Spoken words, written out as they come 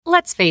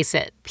Let's face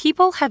it,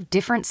 people have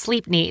different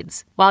sleep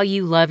needs. While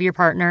you love your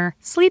partner,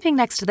 sleeping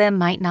next to them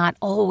might not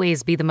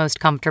always be the most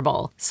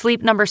comfortable.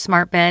 Sleep Number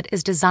Smart Bed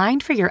is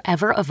designed for your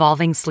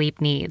ever-evolving sleep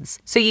needs,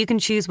 so you can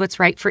choose what's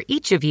right for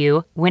each of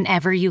you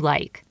whenever you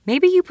like.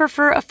 Maybe you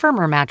prefer a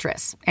firmer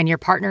mattress and your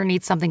partner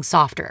needs something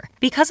softer.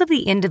 Because of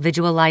the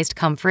individualized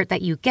comfort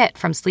that you get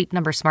from Sleep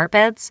Number Smart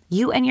Beds,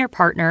 you and your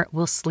partner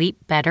will sleep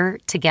better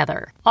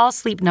together. All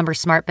Sleep Number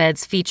Smart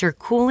Beds feature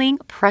cooling,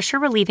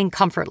 pressure-relieving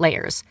comfort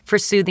layers for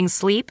soothing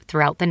sleep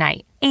throughout the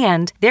night.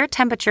 And their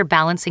temperature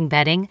balancing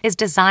bedding is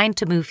designed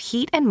to move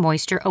heat and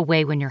moisture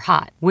away when you're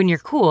hot. When you're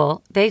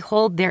cool, they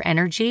hold their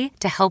energy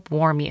to help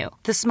warm you.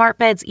 The smart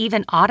beds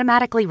even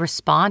automatically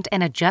respond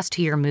and adjust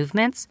to your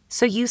movements,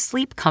 so you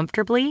sleep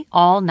comfortably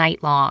all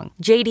night long.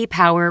 JD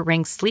Power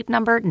ranks Sleep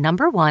Number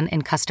 #1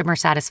 in customer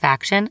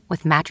satisfaction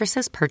with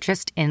mattresses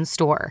purchased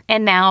in-store.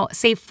 And now,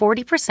 save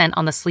 40%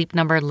 on the Sleep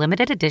Number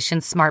limited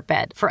edition smart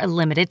bed for a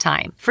limited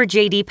time. For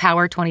JD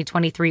Power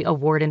 2023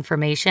 award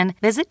information,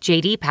 visit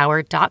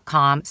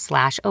jdpower.com/awards.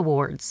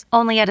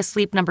 Only at a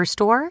Sleep Number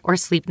store or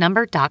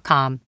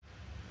sleepnumber.com.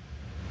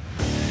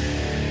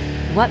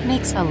 What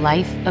makes a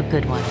life a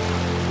good one?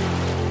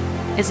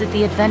 Is it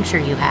the adventure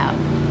you have?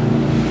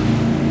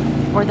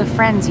 Or the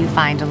friends you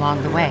find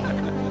along the way?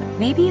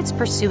 Maybe it's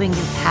pursuing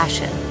your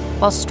passion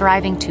while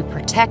striving to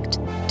protect,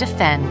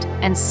 defend,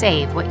 and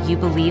save what you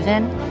believe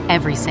in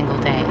every single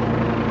day.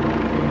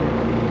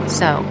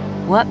 So,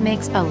 what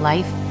makes a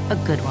life a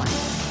good one?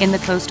 In the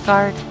Coast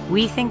Guard,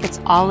 we think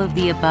it's all of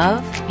the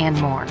above and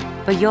more,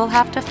 but you'll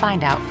have to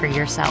find out for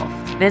yourself.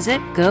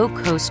 Visit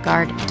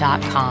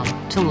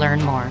gocoastguard.com to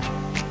learn more.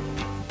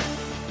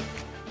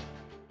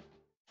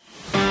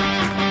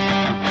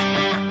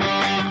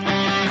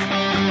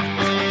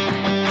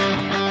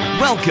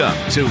 Welcome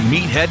to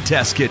Meathead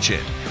Test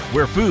Kitchen,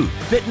 where food,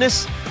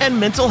 fitness, and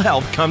mental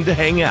health come to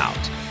hang out.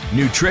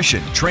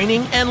 Nutrition,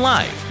 training, and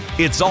life.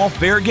 It's all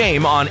fair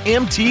game on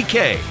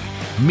MTK.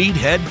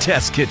 Meathead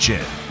Test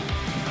Kitchen.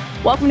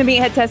 Welcome to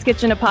Meathead Test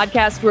Kitchen, a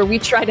podcast where we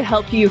try to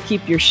help you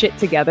keep your shit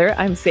together.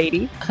 I'm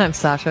Sadie. I'm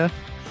Sasha.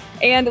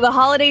 And the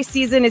holiday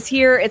season is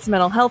here. It's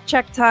mental health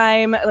check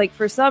time. Like,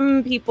 for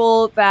some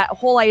people, that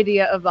whole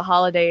idea of the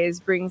holidays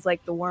brings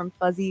like the warm,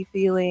 fuzzy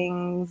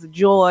feelings, the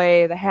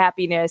joy, the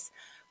happiness.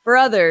 For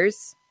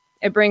others,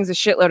 it brings a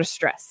shitload of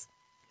stress.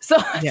 So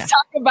let's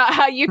talk about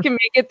how you can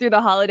make it through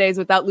the holidays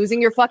without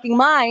losing your fucking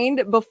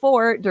mind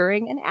before,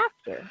 during, and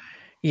after.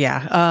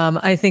 Yeah.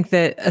 I think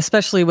that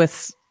especially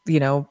with,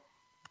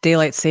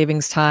 daylight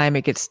savings time,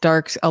 it gets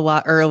dark a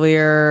lot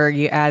earlier.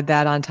 You add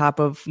that on top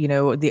of,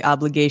 the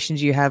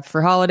obligations you have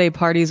for holiday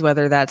parties,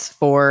 whether that's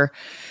for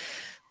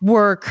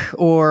work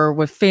or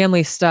with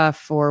family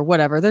stuff or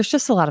whatever. There's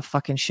just a lot of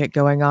fucking shit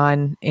going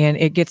on, and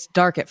it gets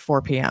dark at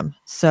 4 p.m.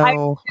 So I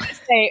was gonna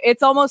say,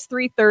 it's almost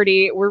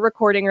 3:30. We're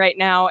recording right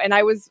now, and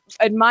I was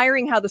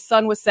admiring how the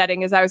sun was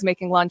setting as I was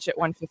making lunch at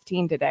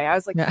 1:15 today. I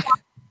was like, fuck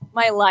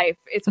my life.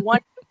 It's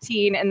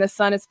 1:15 and the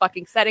sun is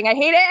fucking setting. I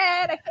hate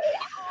it.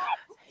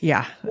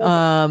 Yeah.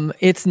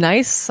 It's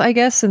nice, I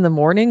guess, in the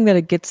morning that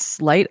it gets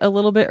light a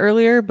little bit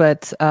earlier,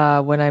 but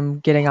when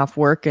I'm getting off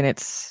work and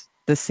it's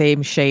the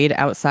same shade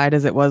outside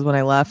as it was when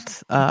I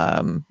left,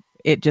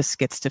 it just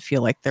gets to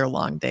feel like they're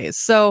long days.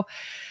 So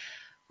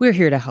we're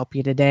here to help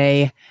you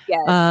today.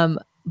 Yes.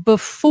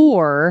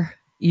 Before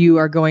you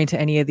are going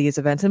to any of these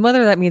events, and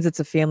whether that means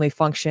it's a family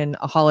function,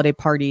 a holiday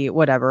party,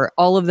 whatever,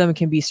 all of them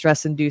can be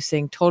stress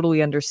inducing,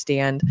 totally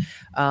understand.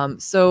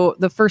 So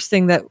the first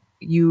thing that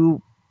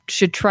you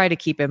should try to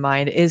keep in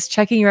mind is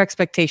checking your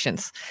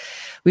expectations.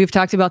 We've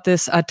talked about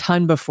this a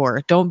ton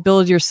before. Don't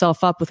build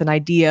yourself up with an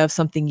idea of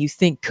something you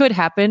think could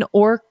happen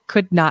or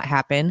could not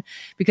happen,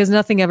 because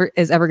nothing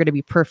is ever going to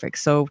be perfect.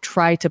 So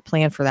try to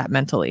plan for that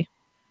mentally.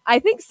 I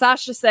think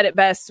Sasha said it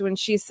best when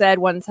she said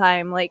one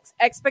time, like,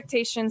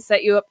 expectations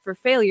set you up for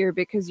failure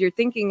because you're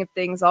thinking of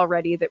things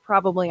already that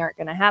probably aren't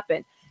going to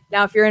happen.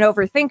 Now, if you're an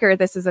overthinker,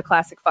 this is a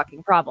classic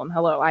fucking problem.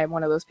 Hello, I am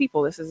one of those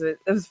people. This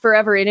is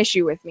forever an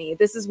issue with me.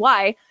 This is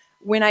why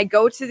when I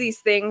go to these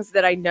things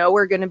that I know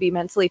are going to be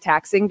mentally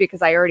taxing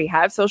because I already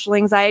have social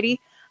anxiety,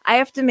 I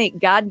have to make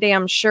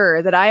goddamn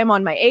sure that I am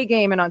on my A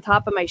game and on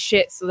top of my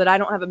shit so that I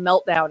don't have a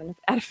meltdown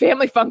at a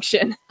family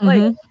function. Mm-hmm.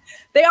 Like,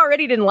 they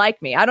already didn't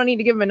like me. I don't need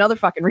to give them another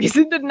fucking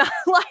reason to not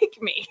like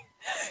me.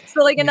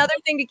 So, like, another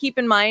thing to keep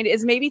in mind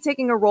is maybe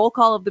taking a roll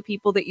call of the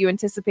people that you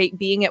anticipate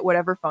being at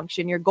whatever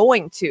function you're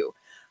going to.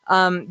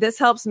 This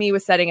helps me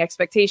with setting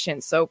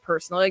expectations. So,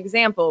 personal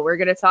example, we're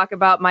going to talk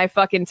about my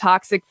fucking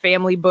toxic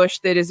family bush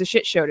that is a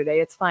shit show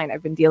today. It's fine.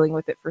 I've been dealing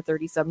with it for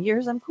 30 some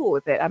years. I'm cool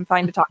with it. I'm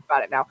fine to talk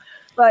about it now.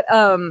 But,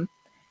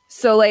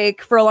 so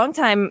like for a long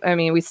time, I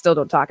mean, we still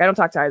don't talk. I don't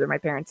talk to either of my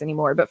parents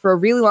anymore, but for a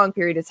really long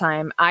period of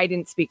time, I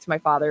didn't speak to my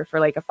father for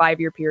like a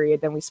 5-year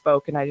period. Then we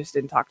spoke and I just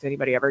didn't talk to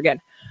anybody ever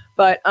again.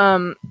 But,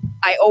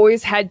 I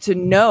always had to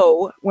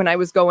know when I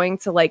was going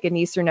to like a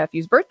niece or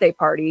nephew's birthday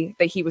party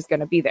that he was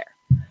going to be there.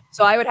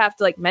 So I would have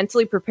to like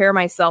mentally prepare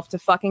myself to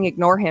fucking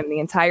ignore him the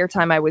entire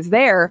time I was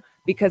there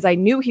because I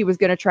knew he was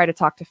going to try to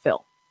talk to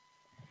Phil.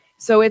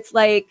 So it's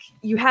like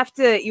you have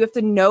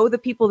to know the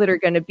people that are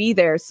going to be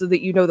there so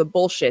that you know the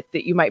bullshit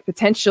that you might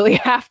potentially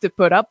have to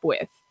put up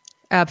with.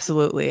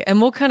 Absolutely.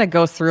 And we'll kind of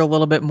go through a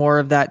little bit more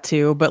of that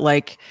too. But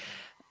like,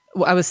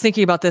 I was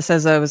thinking about this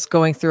as I was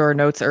going through our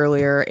notes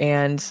earlier,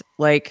 and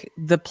like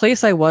the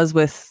place I was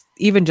with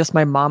even just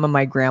my mom and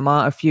my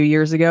grandma a few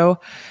years ago,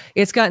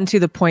 it's gotten to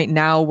the point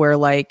now where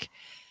like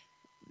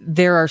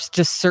there are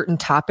just certain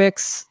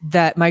topics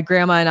that my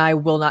grandma and I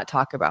will not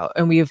talk about.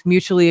 And we have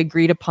mutually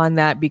agreed upon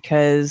that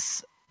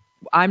because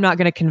I'm not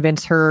going to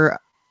convince her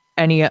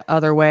any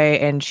other way,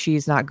 and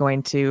she's not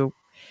going to,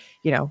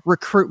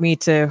 recruit me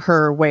to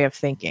her way of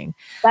thinking.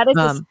 That is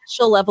a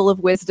special level of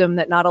wisdom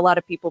that not a lot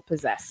of people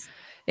possess.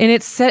 And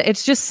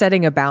it's just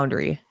setting a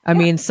boundary. I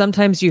mean,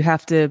 sometimes you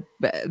have to,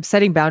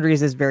 setting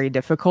boundaries is very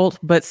difficult,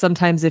 but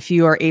sometimes if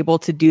you are able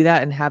to do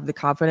that and have the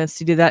confidence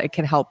to do that, it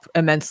can help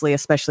immensely,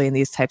 especially in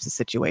these types of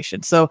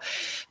situations. So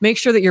make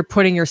sure that you're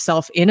putting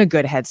yourself in a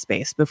good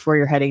headspace before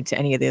you're heading to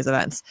any of these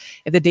events.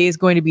 If the day is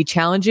going to be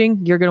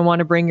challenging, you're going to want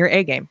to bring your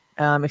A game.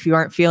 If you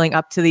aren't feeling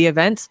up to the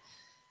event,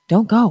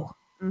 don't go.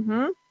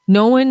 Mm-hmm.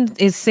 No one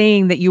is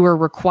saying that you are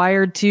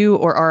required to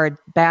or are a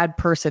bad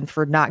person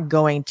for not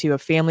going to a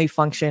family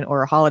function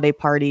or a holiday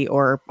party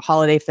or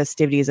holiday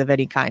festivities of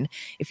any kind.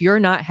 If you're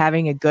not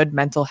having a good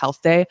mental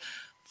health day,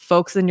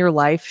 folks in your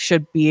life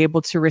should be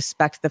able to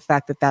respect the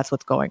fact that that's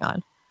what's going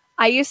on.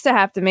 I used to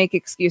have to make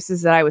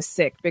excuses that I was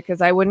sick because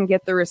I wouldn't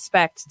get the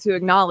respect to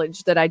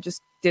acknowledge that I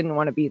just didn't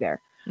want to be there.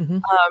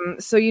 Mm-hmm.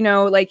 So,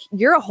 like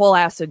you're a whole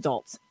ass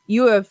adult.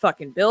 You have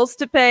fucking bills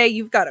to pay.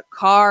 You've got a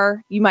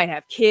car. You might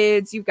have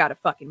kids. You've got a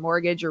fucking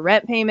mortgage or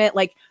rent payment.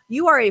 Like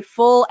you are a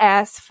full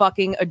ass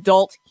fucking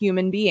adult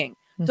human being.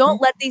 Mm-hmm.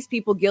 Don't let these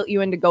people guilt you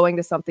into going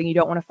to something you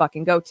don't want to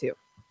fucking go to.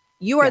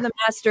 You are the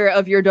master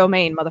of your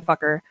domain,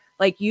 motherfucker.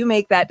 Like you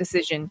make that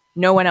decision.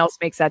 No one else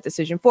makes that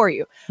decision for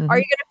you. Mm-hmm. Are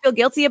you going to feel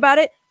guilty about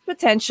it?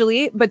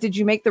 Potentially. But did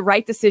you make the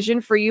right decision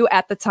for you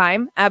at the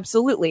time?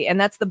 Absolutely. And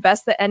that's the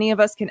best that any of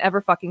us can ever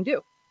fucking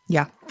do.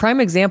 Yeah. Prime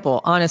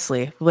example,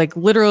 honestly, like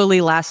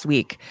literally last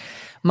week,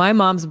 my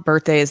mom's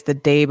birthday is the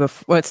day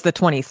before, well, it's the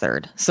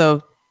 23rd.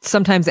 So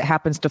sometimes it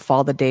happens to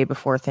fall the day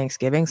before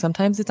Thanksgiving.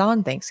 Sometimes it's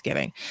on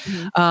Thanksgiving.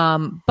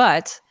 Mm-hmm.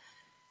 But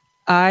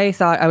I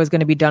thought I was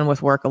going to be done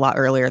with work a lot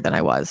earlier than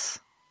I was.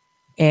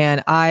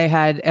 And I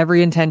had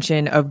every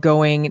intention of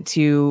going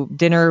to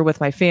dinner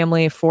with my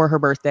family for her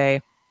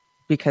birthday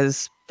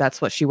because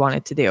that's what she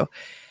wanted to do.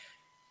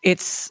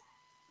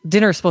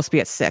 Dinner is supposed to be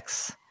at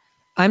 6.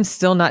 I'm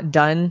still not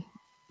done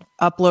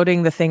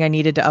uploading the thing I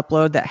needed to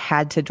upload that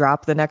had to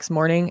drop the next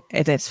morning.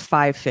 And it's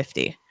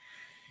 5:50.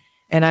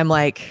 And I'm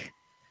like,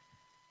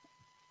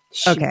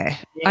 okay,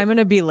 I'm going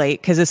to be late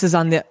because this is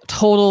on the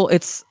total.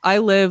 I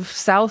live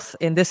south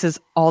and this is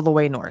all the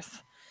way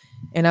north.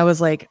 And I was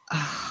like,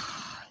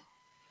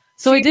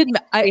 So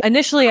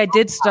initially I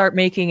did start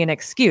making an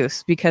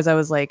excuse because I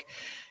was like,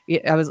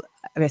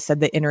 I said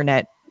the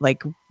internet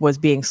like was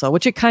being slow,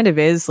 which it kind of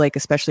is, like,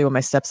 especially when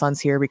my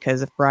stepson's here,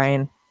 because if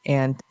Brian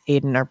and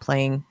Aiden are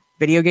playing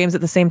video games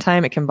at the same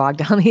time, it can bog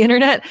down the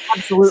internet.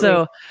 Absolutely.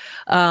 So,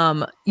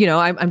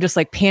 I'm just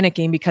like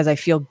panicking because I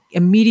feel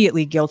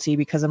immediately guilty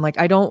because I'm like,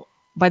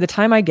 by the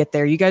time I get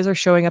there, you guys are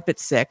showing up at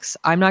 6.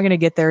 I'm not going to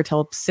get there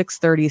till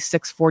 6:30,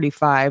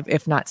 6:45,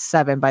 if not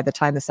 7 by the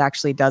time this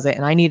actually does it.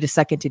 And I need a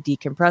second to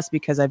decompress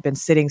because I've been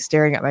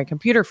staring at my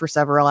computer for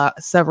several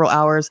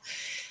hours.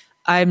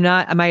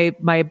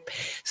 My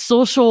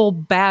social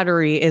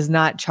battery is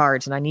not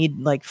charged and I need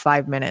like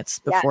 5 minutes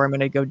before I'm going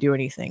to go do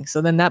anything.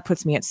 So then that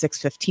puts me at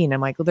 6:15.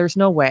 I'm like, well, there's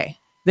no way.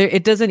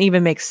 It doesn't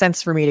even make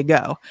sense for me to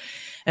go.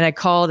 And I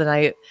called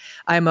and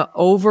I'm an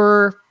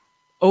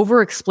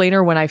over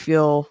explainer when I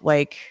feel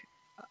like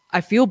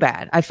I feel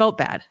bad. I felt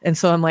bad. And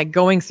so I'm like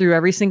going through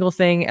every single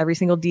thing, every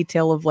single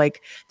detail of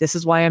like, this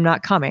is why I'm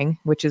not coming,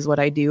 which is what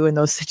I do in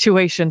those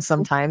situations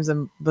sometimes.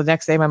 And the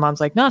next day my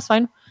mom's like, no, it's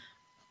fine.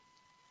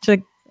 She's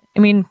like, I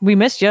mean, we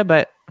missed you,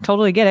 but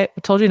totally get it.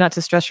 I told you not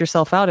to stress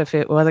yourself out. If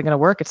it wasn't going to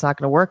work, it's not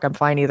going to work. I'm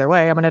fine either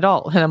way. I'm an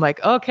adult. And I'm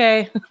like,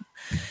 okay,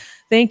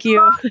 thank you.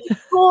 Oh,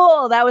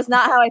 cool. That was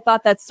not how I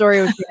thought that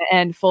story was going to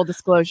end. Full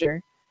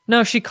disclosure.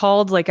 No, she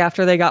called like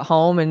after they got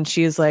home and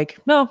she's like,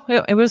 no,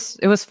 it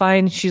was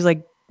fine. She's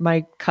like,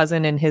 my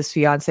cousin and his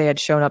fiance had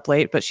shown up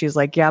late, but she's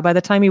like, yeah, by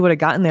the time you would have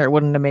gotten there, it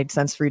wouldn't have made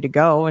sense for you to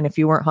go. And if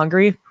you weren't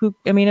hungry,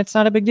 it's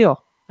not a big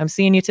deal. I'm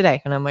seeing you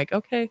today. And I'm like,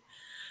 okay.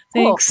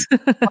 Thanks. Cool.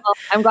 Well,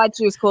 I'm glad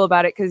she was cool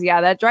about it because,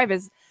 that drive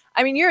is,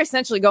 you're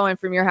essentially going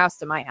from your house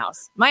to my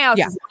house. My house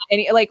is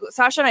like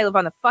Sasha and I live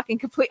on the fucking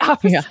complete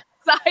opposite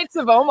sides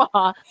of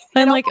Omaha.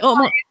 And like,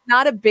 Omaha is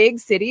not a big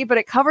city, but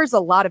it covers a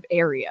lot of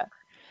area.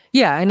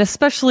 Yeah. And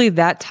especially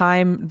that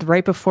time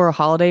right before a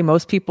holiday,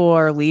 most people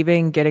are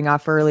leaving, getting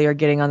off early or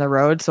getting on the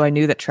road. So I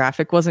knew that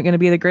traffic wasn't going to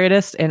be the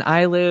greatest. And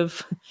I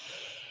live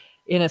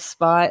in a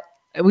spot,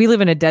 we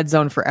live in a dead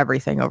zone for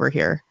everything over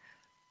here.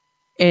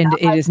 And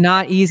it is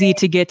not easy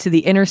to get to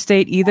the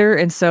interstate either.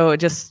 And so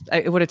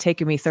it would have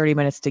taken me 30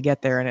 minutes to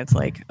get there. And it's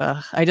like,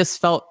 I just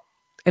felt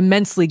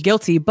immensely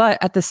guilty. But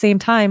at the same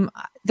time,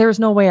 there's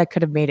no way I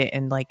could have made it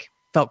in like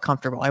felt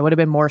comfortable. I would have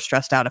been more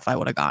stressed out if I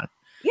would have gone.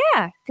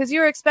 Yeah, because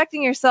you're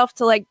expecting yourself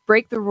to like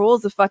break the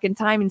rules of fucking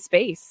time and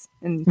space,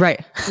 and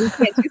Right. you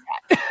can't do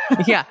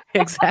that. Yeah,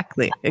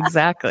 exactly.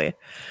 Exactly.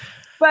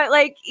 But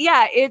like,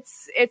 yeah,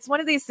 it's one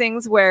of these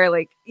things where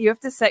like you have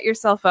to set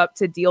yourself up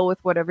to deal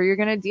with whatever you're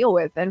going to deal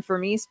with. And for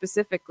me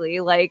specifically,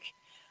 like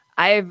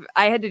I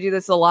had to do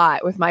this a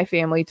lot with my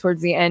family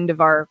towards the end of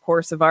our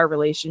course of our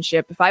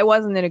relationship. If I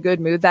wasn't in a good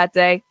mood that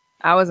day,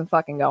 I wasn't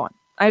fucking going.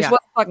 I just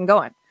wasn't fucking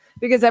going,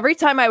 because every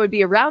time I would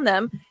be around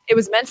them, it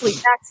was mentally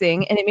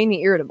taxing and it made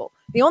me irritable.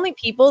 The only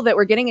people that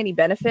were getting any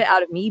benefit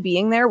out of me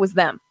being there was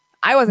them.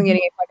 I wasn't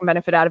getting any fucking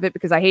benefit out of it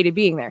because I hated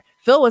being there.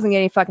 Phil wasn't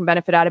getting any fucking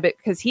benefit out of it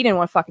because he didn't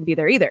want to fucking be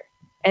there either.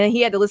 And then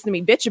he had to listen to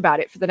me bitch about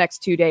it for the next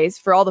 2 days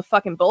for all the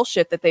fucking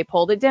bullshit that they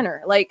pulled at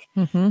dinner. Like,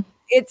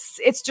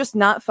 it's just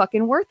not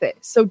fucking worth it.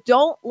 So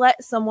don't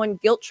let someone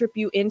guilt trip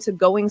you into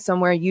going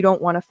somewhere you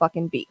don't want to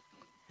fucking be.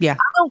 Yeah.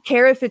 I don't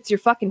care if it's your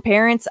fucking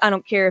parents. I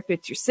don't care if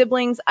it's your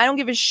siblings. I don't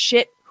give a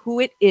shit who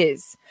it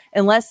is.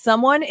 Unless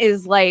someone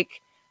is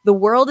like, the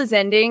world is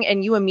ending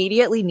and you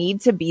immediately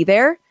need to be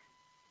there.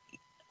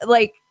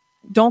 Like,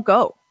 don't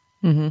go.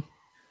 And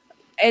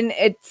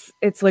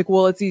it's like,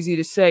 well, it's easy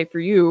to say for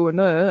you. And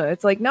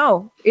it's like,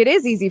 no, it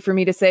is easy for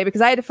me to say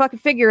because I had to fucking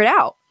figure it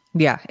out.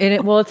 Yeah. And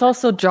it's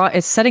also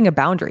it's setting a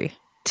boundary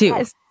too.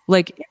 Yes.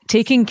 Like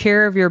taking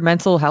care of your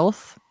mental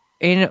health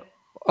in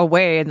a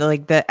way, and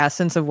like the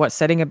essence of what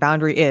setting a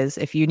boundary is.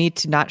 If you need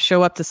to not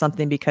show up to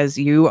something because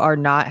you are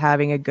not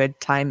having a good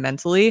time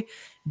mentally,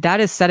 that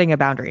is setting a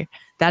boundary.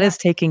 That is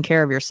taking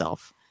care of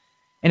yourself.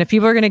 And if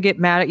people are going to get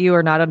mad at you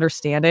or not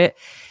understand it,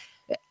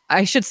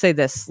 I should say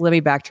this, let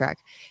me backtrack.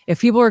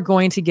 If people are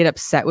going to get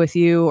upset with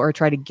you or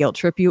try to guilt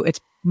trip you, it's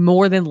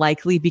more than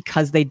likely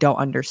because they don't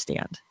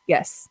understand.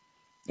 Yes.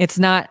 It's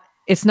not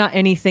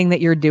anything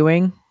that you're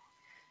doing.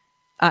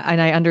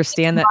 And I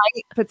understand that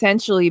might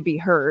potentially be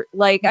hurt.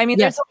 Like, I mean,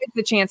 Yes. there's always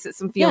the chance that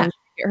some feelings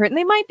get hurt, and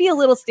they might be a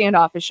little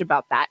standoffish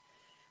about that.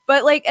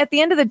 But like at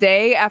the end of the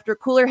day, after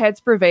cooler heads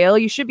prevail,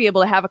 you should be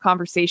able to have a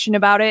conversation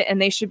about it,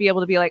 and they should be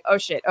able to be like, oh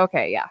shit,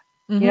 okay, yeah.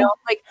 You know,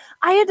 like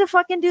I had to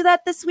fucking do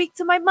that this week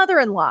to my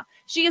mother-in-law.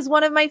 She is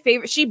one of my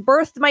favorite. She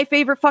birthed my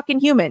favorite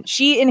fucking human.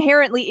 She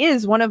inherently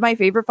is one of my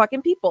favorite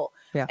fucking people.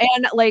 Yeah.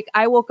 And like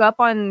I woke up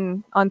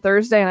on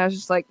Thursday and I was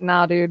just like,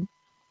 nah, dude,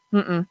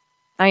 I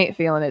ain't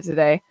feeling it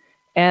today.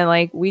 And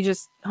like we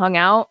just hung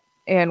out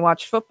and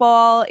watched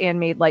football and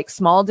made like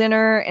small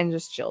dinner and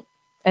just chilled.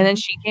 And then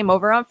she came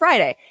over on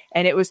Friday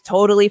and it was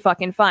totally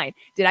fucking fine.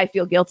 Did I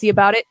feel guilty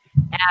about it?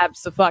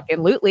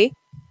 Abso-fucking-lutely.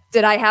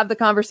 Did I have the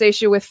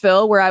conversation with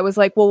Phil where I was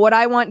like, well, what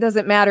I want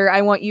doesn't matter.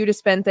 I want you to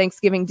spend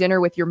Thanksgiving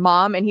dinner with your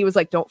mom. And he was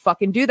like, don't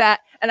fucking do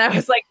that. And I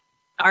was like,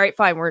 all right,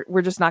 fine.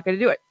 We're just not going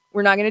to do it.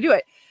 We're not going to do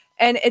it.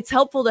 And it's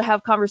helpful to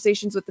have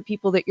conversations with the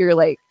people that you're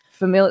like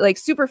familiar, like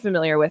super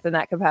familiar with in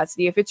that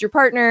capacity. If it's your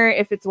partner,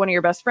 if it's one of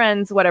your best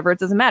friends, whatever, it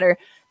doesn't matter.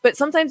 But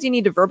sometimes you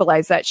need to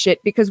verbalize that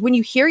shit because when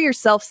you hear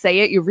yourself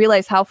say it, you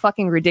realize how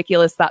fucking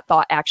ridiculous that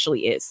thought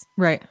actually is.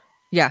 Right.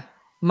 Yeah.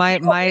 My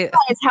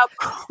is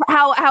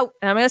how and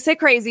I'm going to say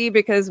crazy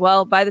because,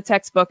 well, by the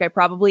textbook, I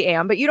probably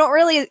am, but you don't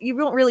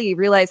really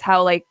realize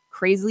how like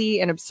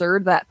crazy and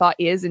absurd that thought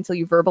is until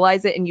you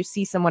verbalize it and you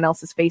see someone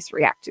else's face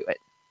react to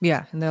it.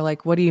 Yeah. And they're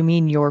like, what do you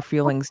mean your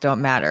feelings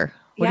don't matter?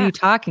 What are you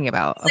talking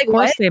about? It's like, of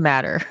course what? they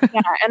matter.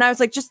 Yeah. And I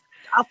was like,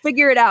 I'll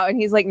figure it out. And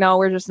he's like, no,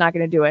 we're just not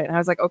going to do it. And I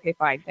was like, okay,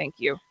 fine. Thank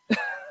you.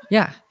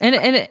 Yeah.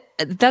 And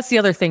that's the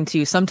other thing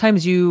too.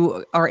 Sometimes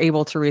you are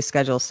able to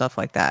reschedule stuff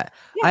like that.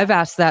 Yeah. I've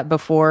asked that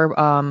before.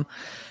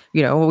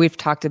 You know, we've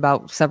talked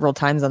about several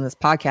times on this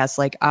podcast.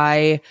 Like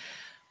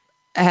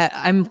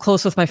I'm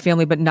close with my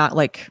family, but not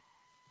like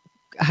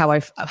how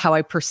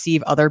I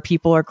perceive other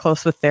people are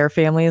close with their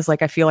families.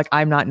 Like I feel like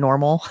I'm not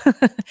normal.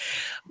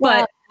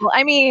 Well,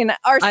 I mean,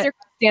 our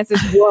circumstances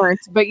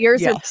weren't, but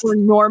yours are more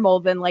normal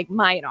than like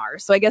mine are.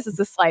 So I guess it's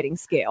a sliding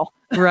scale.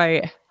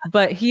 Right.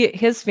 But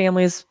his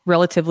family is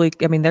relatively,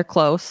 I mean, they're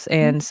close.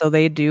 And so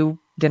they do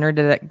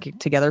dinner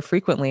together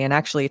frequently. And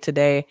actually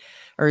today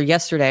or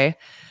yesterday,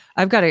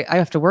 I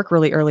have to work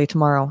really early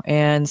tomorrow.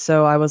 And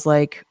so I was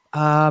like,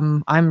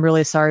 I'm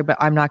really sorry, but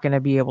I'm not going to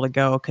be able to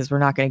go because we're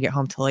not going to get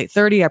home till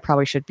 8:30. I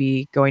probably should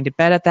be going to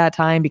bed at that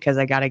time because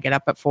I got to get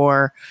up at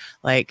 4.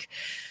 Like,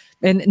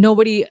 and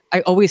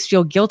I always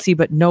feel guilty,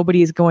 but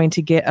nobody's going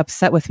to get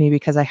upset with me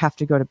because I have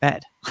to go to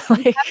bed.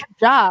 Like, you have a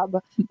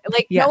job.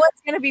 Like, no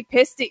one's going to be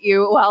pissed at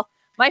you. Well,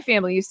 my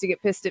family used to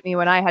get pissed at me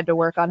when I had to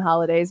work on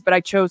holidays, but I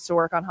chose to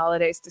work on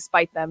holidays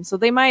despite them. So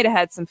they might have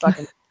had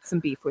some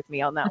beef with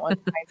me on that one.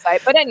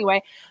 Hindsight. But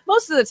anyway,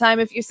 most of the time,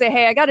 if you say,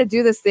 hey, I got to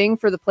do this thing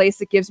for the place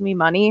that gives me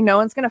money, no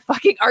one's going to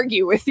fucking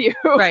argue with you.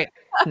 Right.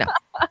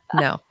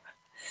 No.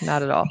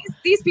 Not at all.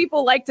 These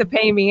people like to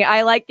pay me.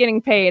 I like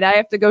getting paid. I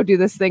have to go do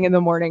this thing in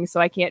the morning,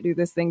 so I can't do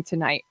this thing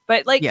tonight.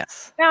 But like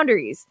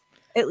boundaries,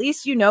 at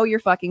least you know your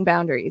fucking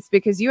boundaries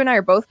because you and I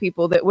are both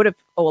people that would have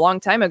a long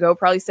time ago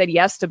probably said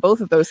yes to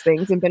both of those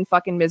things and been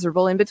fucking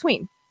miserable in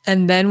between.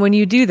 And then when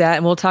you do that,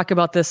 and we'll talk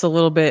about this a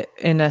little bit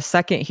in a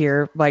second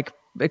here, like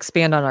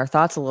expand on our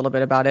thoughts a little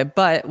bit about it.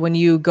 But when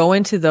you go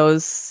into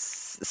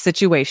those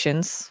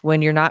situations,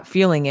 when you're not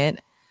feeling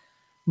it,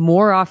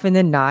 more often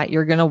than not,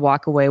 you're going to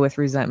walk away with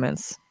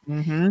resentments.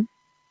 Mm-hmm.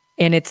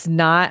 And it's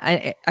not,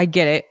 I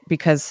get it,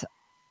 because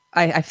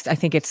I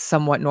think it's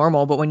somewhat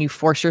normal, but when you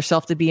force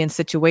yourself to be in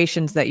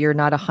situations that you're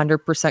not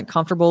 100%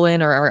 comfortable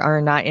in, or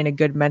are not in a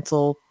good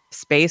mental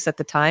space at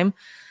the time,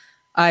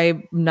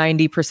 I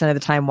 90% of the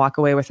time walk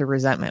away with a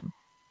resentment.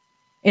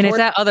 And it's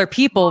at other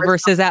people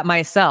versus at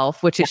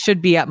myself, which it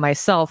should be at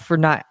myself for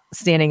not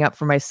standing up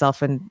for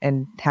myself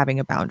and having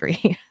a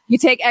boundary. You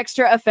take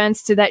extra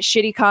offense to that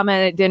shitty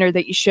comment at dinner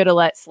that you should have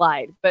let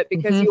slide. But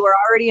because you were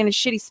already in a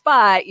shitty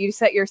spot, you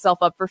set yourself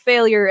up for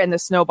failure, and the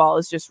snowball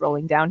is just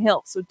rolling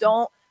downhill. So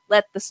don't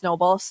let the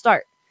snowball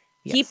start.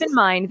 Yes. Keep in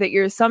mind that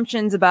your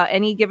assumptions about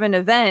any given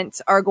event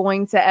are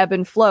going to ebb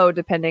and flow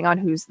depending on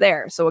who's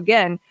there. So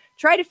again,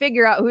 try to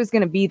figure out who's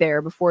going to be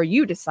there before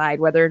you decide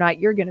whether or not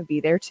you're going to be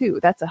there too.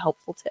 That's a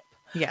helpful tip.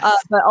 Yes.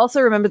 But also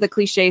remember the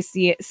cliche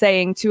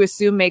saying, to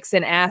assume makes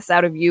an ass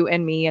out of you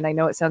and me. And I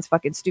know it sounds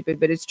fucking stupid,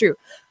 but it's true.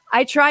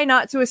 I try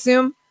not to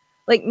assume.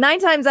 Like 9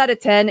 times out of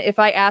 10, if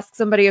I ask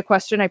somebody a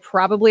question, I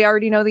probably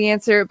already know the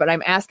answer, but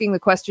I'm asking the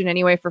question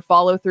anyway for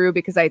follow through,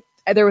 because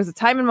there was a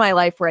time in my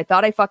life where I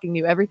thought I fucking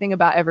knew everything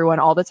about everyone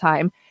all the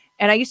time.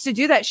 And I used to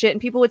do that shit,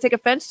 and people would take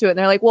offense to it. And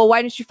they're like, well,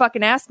 why didn't you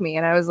fucking ask me?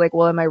 And I was like,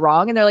 well, am I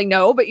wrong? And they're like,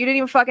 no, but you didn't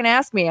even fucking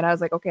ask me. And I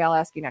was like, okay, I'll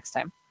ask you next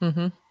time.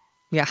 Mm-hmm.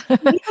 Yeah.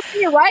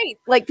 You're right.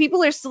 Like,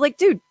 people are still like,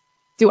 dude,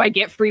 do I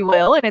get free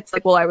will? And it's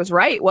like, well, I was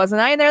right,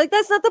 wasn't I? And they're like,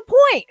 that's not the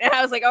point. And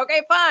I was like,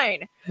 okay,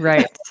 fine.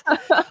 Right.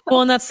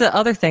 Well, and that's the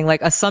other thing.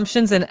 Like,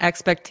 assumptions and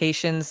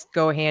expectations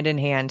go hand in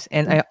hand,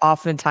 and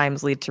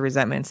oftentimes lead to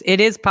resentments.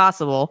 It is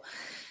possible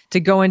to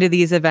go into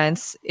these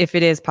events, if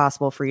it is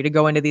possible for you to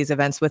go into these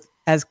events with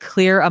as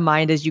clear a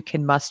mind as you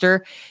can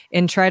muster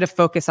and try to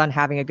focus on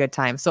having a good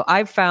time. So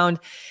I've found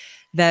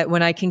that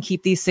when I can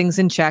keep these things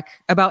in check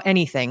about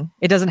anything,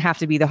 it doesn't have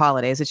to be the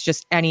holidays. It's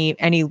just any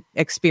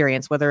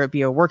experience, whether it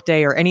be a work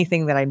day or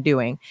anything that I'm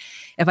doing.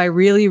 If I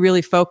really,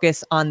 really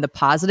focus on the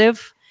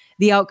positive,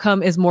 the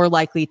outcome is more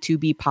likely to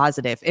be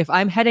positive. If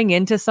I'm heading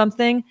into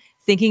something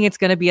thinking it's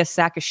going to be a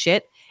sack of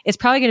shit, it's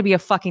probably going to be a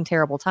fucking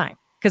terrible time,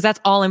 because that's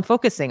all I'm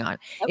focusing on.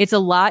 Yep. It's a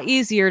lot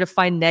easier to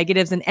find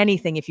negatives in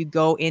anything if you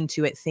go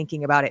into it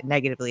thinking about it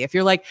negatively. If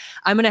you're like,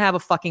 I'm going to have a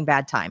fucking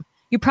bad time,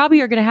 you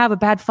probably are going to have a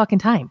bad fucking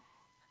time.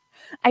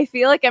 I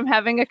feel like I'm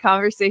having a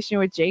conversation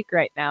with Jake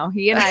right now.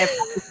 He and I have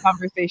had this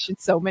conversation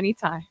so many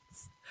times.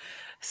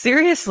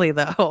 Seriously,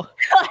 though.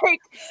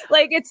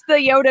 like it's the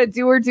Yoda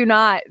do or do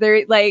not.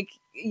 They're like,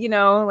 you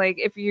know, like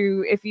if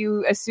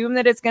you assume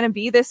that it's going to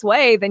be this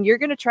way, then you're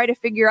going to try to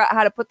figure out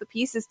how to put the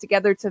pieces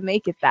together to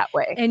make it that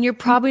way. And you're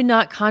probably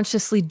not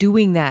consciously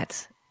doing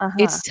that.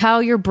 It's how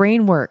your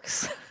brain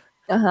works.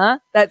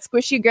 That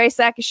squishy gray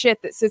sack of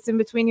shit that sits in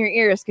between your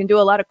ears can do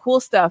a lot of cool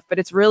stuff, but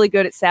it's really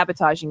good at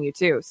sabotaging you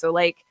too. So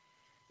like,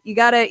 you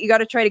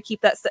gotta try to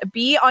keep that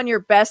be on your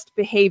best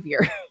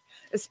behavior,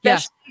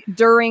 especially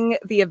during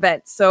the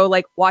event. So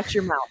like, watch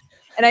your mouth.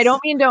 And I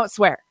don't mean don't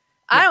swear.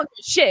 I don't give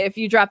a shit if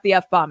you drop the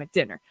F-bomb at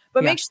dinner,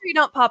 but make sure you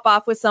don't pop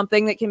off with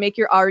something that can make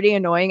your already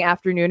annoying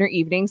afternoon or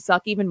evening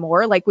suck even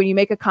more. Like when you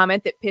make a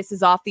comment that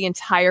pisses off the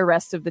entire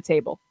rest of the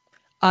table.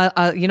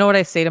 You know what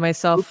I say to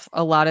myself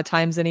a lot of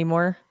times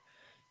anymore?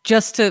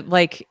 Just to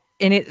like,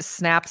 and it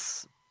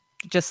snaps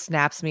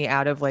me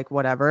out of like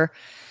whatever.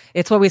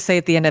 It's what we say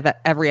at the end of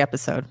every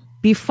episode.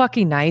 Be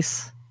fucking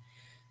nice.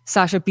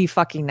 Sasha, be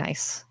fucking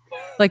nice.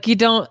 Like, you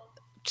don't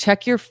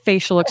check your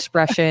facial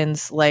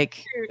expressions.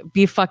 Like,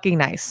 be fucking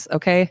nice.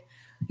 Okay.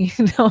 You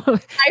know,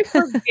 I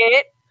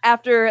forget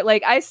after,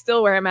 like, I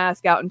still wear a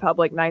mask out in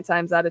public 9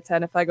 times out of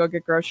 10 if I go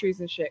get groceries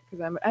and shit,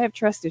 because I have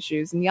trust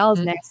issues and y'all is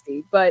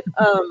nasty. But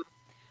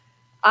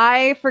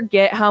I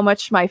forget how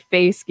much my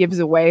face gives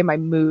away my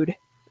mood,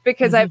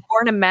 because I've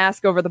worn a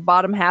mask over the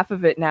bottom half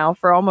of it now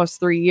for almost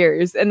 3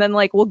 years. And then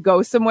like we'll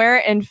go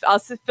somewhere and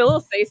Phil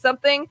will say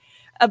something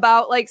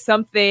about like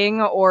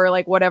something or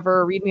like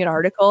whatever, read me an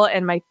article,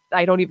 and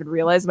I don't even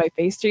realize my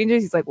face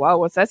changes. He's like, wow,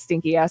 what's that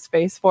stinky ass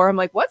face for? I'm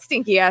like, what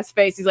stinky ass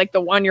face? He's like,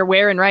 the one you're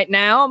wearing right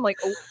now. I'm like,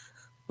 oh,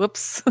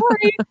 whoops.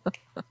 Sorry.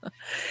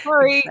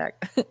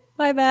 Exactly.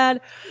 My bad.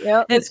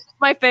 Yeah, it's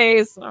my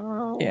face.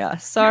 Oh. Yeah,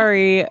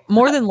 sorry.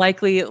 More than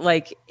likely,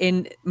 like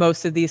in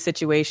most of these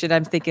situations,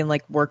 I'm thinking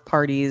like work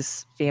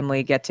parties,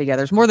 family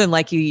get-togethers. More than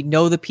likely, you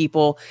know the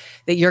people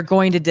that you're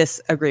going to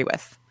disagree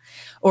with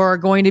or are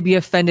going to be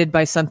offended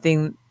by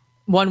something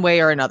one way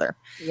or another.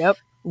 Yep.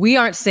 We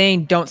aren't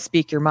saying don't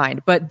speak your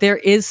mind, but there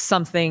is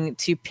something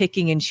to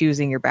picking and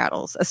choosing your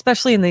battles,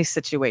 especially in these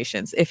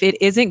situations. If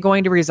it isn't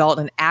going to result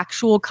in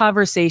actual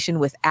conversation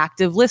with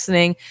active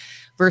listening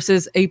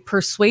versus a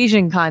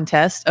persuasion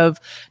contest of,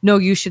 no,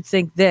 you should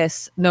think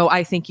this. No,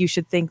 I think you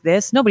should think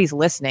this. Nobody's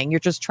listening. You're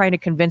just trying to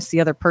convince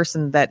the other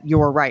person that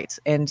you're right.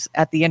 And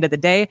at the end of the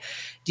day,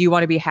 do you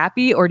want to be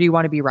happy or do you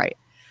want to be right?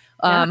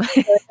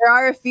 There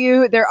are a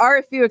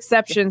few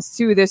exceptions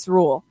to this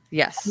rule.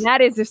 Yes. And that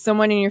is if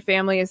someone in your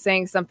family is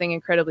saying something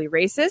incredibly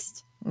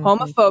racist,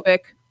 homophobic,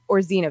 or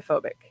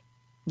xenophobic.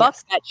 Fuck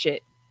that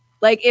shit.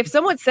 Like, if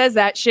someone says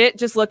that shit,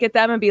 just look at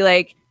them and be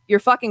like, you're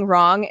fucking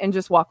wrong, and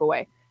just walk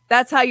away.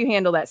 That's how you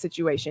handle that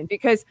situation,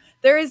 because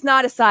there is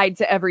not a side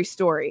to every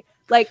story.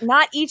 Like,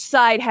 not each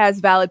side has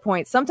valid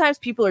points. Sometimes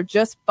people are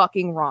just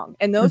fucking wrong,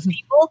 and those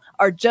people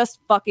are just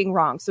fucking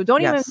wrong. So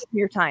don't even waste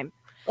your time.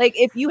 Like,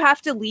 if you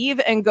have to leave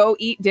and go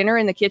eat dinner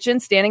in the kitchen,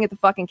 standing at the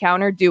fucking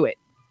counter, do it.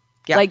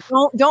 Yeah. Like,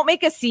 don't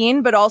make a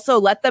scene, but also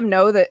let them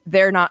know that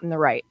they're not in the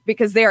right,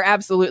 because they are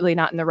absolutely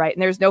not in the right.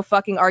 And there's no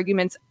fucking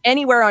arguments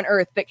anywhere on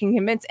earth that can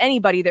convince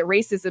anybody that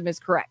racism is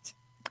correct.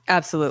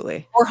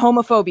 Absolutely. Or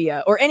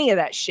homophobia or any of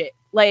that shit.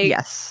 Like,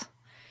 yes.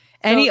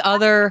 Any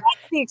other,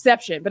 that's the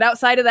exception, but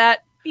outside of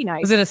that, be nice.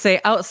 I was going to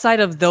say, outside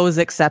of those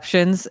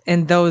exceptions,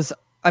 and those,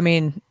 I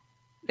mean,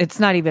 it's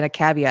not even a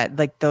caveat.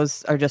 Like,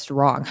 those are just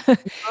wrong.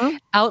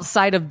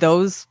 Outside of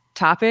those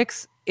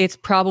topics, it's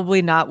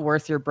probably not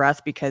worth your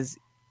breath, because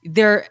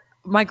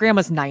my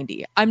grandma's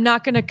 90. I'm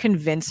not going to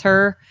convince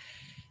her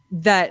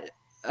that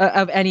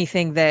of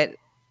anything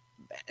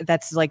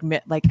that's like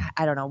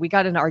I don't know. We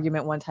got in an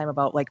argument one time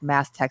about like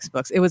math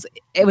textbooks. It was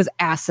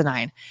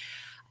asinine.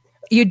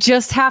 You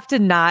just have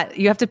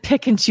to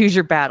pick and choose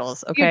your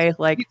battles. Okay.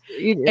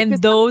 In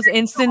those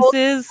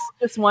instances,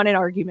 just want an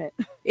argument.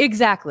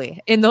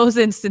 Exactly. In those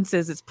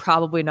instances, it's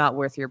probably not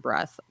worth your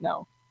breath.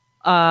 No.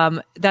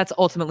 That's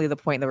ultimately the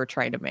point that we're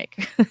trying to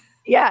make.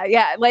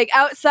 Yeah. Like,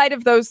 outside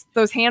of those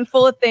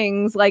handful of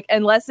things, like,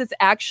 unless it's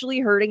actually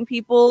hurting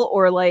people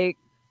or like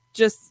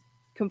just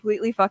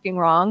completely fucking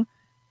wrong,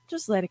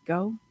 just let it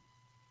go.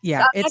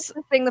 Yeah. It's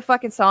to sing the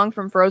fucking song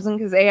from Frozen,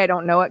 because A, I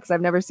don't know it because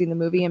I've never seen the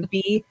movie, and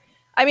B,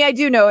 I mean, I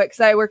do know it because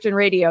I worked in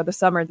radio the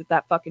summer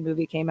that fucking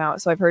movie came out,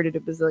 so I've heard it a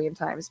bazillion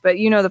times. But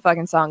you know the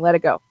fucking song, Let It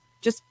Go.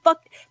 Just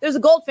there's a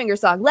Goldfinger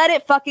song, Let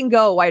It Fucking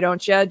Go. Why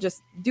don't you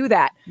just do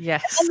that?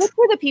 Yes. And look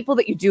for the people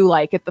that you do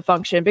like at the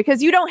function,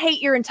 because you don't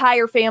hate your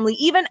entire family.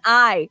 Even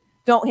I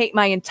don't hate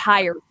my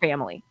entire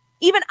family.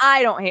 Even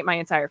I don't hate my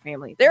entire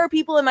family. There are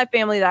people in my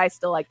family that I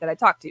still like, that I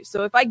talk to.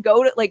 So if I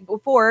go to, like,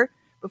 before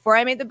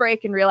I made the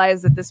break and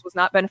realized that this was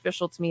not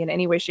beneficial to me in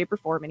any way, shape, or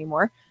form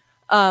anymore,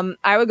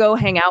 I would go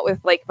hang out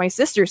with like my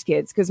sister's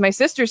kids, because my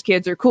sister's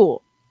kids are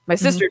cool. My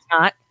sister's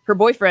not. Her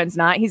boyfriend's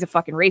not. He's a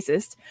fucking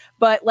racist.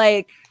 But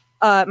like,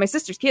 my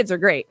sister's kids are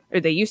great,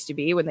 or they used to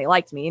be when they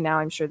liked me. Now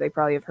I'm sure they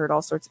probably have heard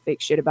all sorts of fake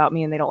shit about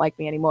me and they don't like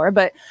me anymore.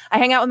 But I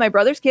hang out with my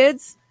brother's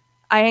kids.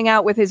 I hang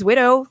out with his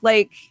widow.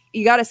 Like,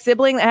 you got a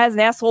sibling that has an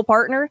asshole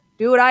partner?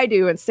 Do what I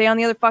do and stay on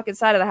the other fucking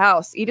side of the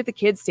house. Eat at the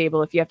kids'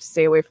 table if you have to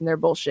stay away from their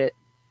bullshit.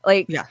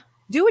 Like,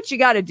 do what you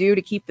got to do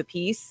to keep the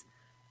peace.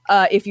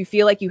 If you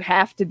feel like you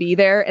have to be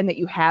there and that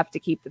you have to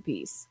keep the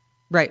peace.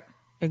 Right.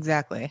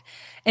 Exactly.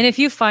 And if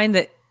you find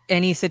that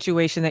any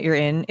situation that you're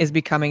in is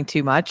becoming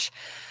too much,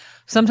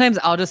 sometimes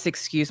I'll just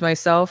excuse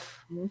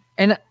myself.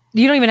 And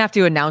you don't even have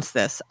to announce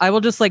this. I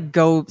will just like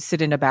go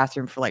sit in a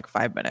bathroom for like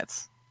 5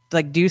 minutes,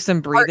 like do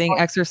some breathing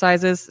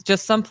exercises,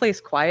 just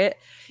someplace quiet,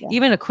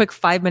 even a quick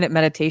 5-minute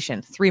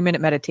meditation, 3-minute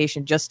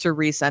meditation, just to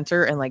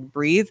recenter and like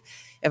breathe.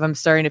 If I'm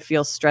starting to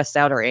feel stressed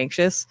out or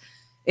anxious,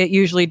 it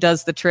usually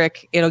does the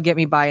trick. It'll get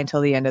me by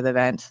until the end of the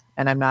event.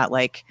 And I'm not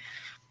like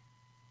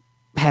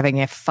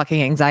having a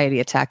fucking anxiety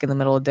attack in the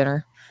middle of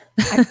dinner.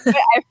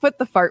 I put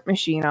the fart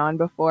machine on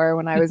before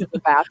when I was in the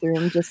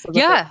bathroom, just so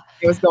that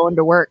I was going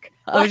to work.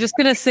 I was just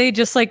going to say,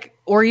 just like,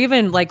 or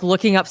even like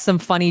looking up some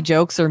funny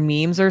jokes or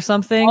memes or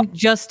something,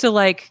 just to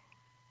like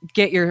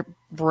get your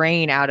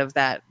brain out of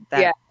that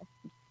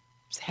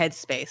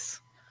headspace.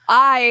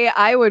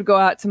 I would go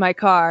out to my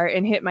car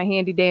and hit my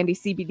handy dandy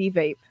CBD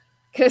vape,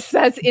 because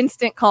that's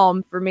instant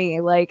calm for me.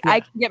 Like,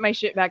 I can get my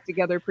shit back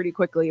together pretty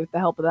quickly with the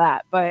help of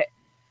that. But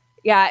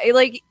yeah,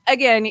 like,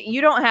 again,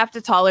 you don't have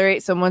to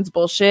tolerate someone's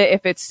bullshit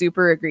if it's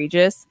super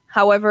egregious.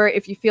 However,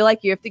 if you feel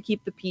like you have to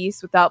keep the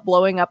peace without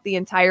blowing up the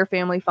entire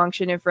family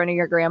function in front of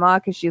your grandma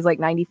because she's like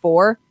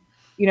 94,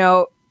 you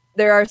know,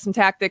 there are some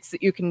tactics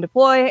that you can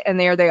deploy, and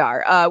there they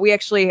are. We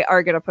actually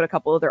are going to put a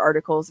couple other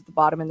articles at the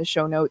bottom in the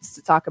show notes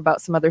to talk about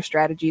some other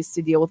strategies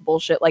to deal with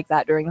bullshit like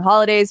that during the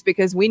holidays,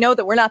 because we know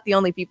that we're not the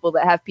only people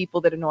that have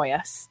people that annoy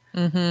us.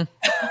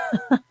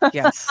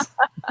 Yes.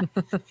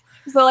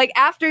 So like,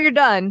 after you're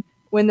done,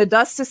 when the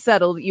dust has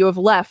settled, you have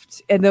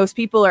left, and those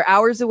people are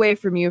hours away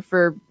from you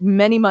for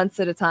many months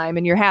at a time,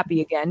 and you're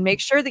happy again, make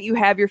sure that you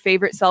have your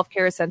favorite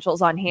self-care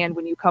essentials on hand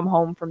when you come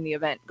home from the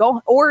event.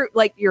 Go, or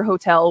like your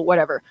hotel,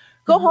 whatever.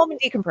 Go home and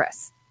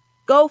decompress.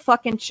 Go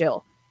fucking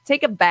chill.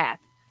 Take a bath.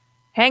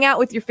 Hang out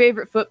with your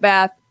favorite foot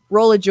bath.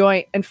 Roll a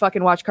joint and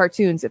fucking watch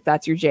cartoons if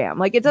that's your jam.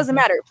 Like, it doesn't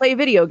matter. Play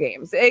video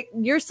games.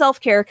 Your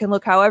self-care can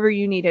look however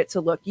you need it to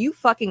look. You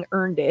fucking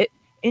earned it.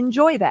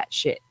 Enjoy that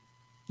shit.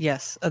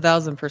 Yes,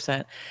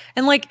 1,000%.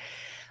 And like,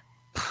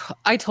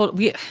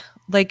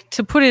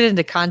 to put it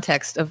into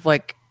context of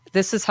like,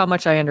 this is how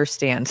much I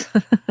understand.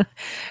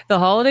 The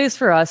holidays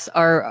for us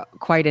are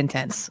quite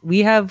intense. We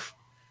have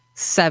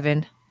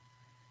 7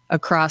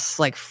 across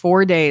like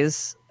 4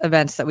 days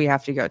events that we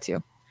have to go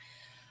to.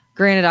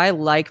 Granted, I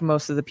like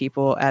most of the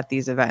people at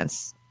these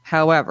events.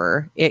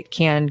 However, it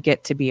can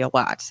get to be a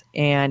lot.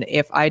 And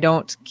if I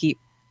don't keep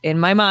in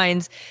my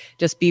mind,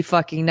 just be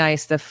fucking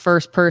nice. The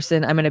first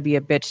person I'm going to be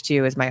a bitch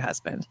to is my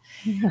husband.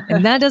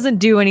 And that doesn't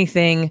do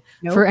anything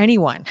for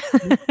anyone.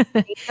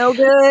 Ain't no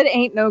good.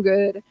 Ain't no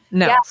good.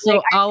 No. Yeah, so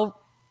like,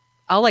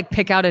 I'll like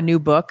pick out a new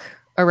book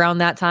around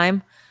that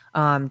time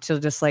to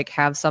just like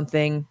have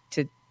something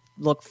to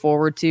look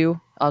forward to.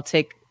 I'll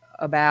take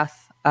a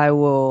bath. I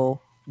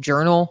will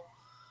journal.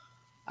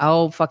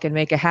 I'll fucking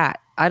make a hat.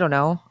 I don't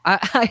know.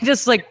 I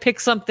just like pick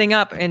something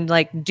up and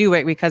like do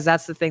it because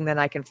that's the thing that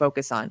I can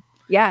focus on.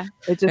 Yeah.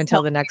 It just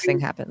until the next thing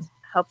happens.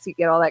 Helps you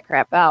get all that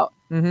crap out.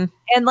 Mm-hmm.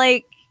 And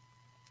like,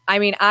 I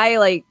mean, I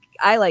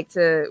like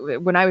to,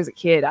 when I was a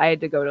kid, I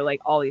had to go to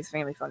like all these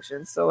family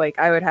functions. So like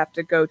I would have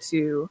to go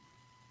to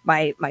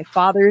my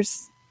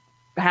father's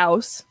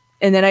house,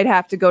 and then I'd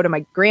have to go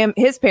to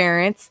his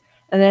parents,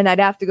 and then I'd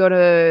have to go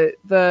to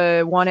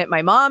the one at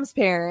my mom's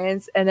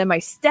parents, and then my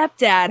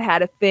stepdad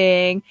had a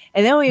thing,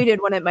 and then we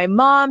did one at my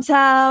mom's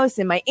house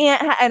and my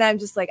aunt, and I'm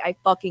just like, I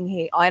fucking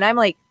hate, and I'm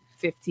like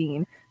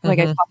 15. Like,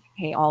 I fucking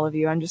hate all of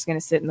you. I'm just going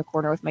to sit in the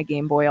corner with my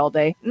Game Boy all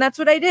day. And that's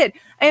what I did.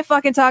 I didn't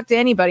fucking talk to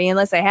anybody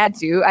unless I had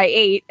to. I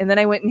ate, and then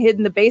I went and hid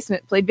in the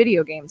basement, played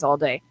video games all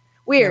day.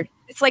 Weird. Yeah.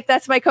 It's like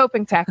that's my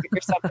coping tactic or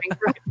something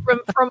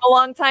from a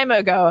long time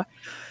ago.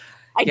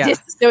 I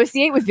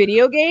disassociate with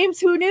video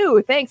games. Who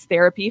knew? Thanks,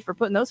 therapy, for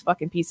putting those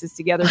fucking pieces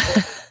together.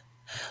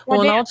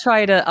 Well, and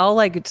I'll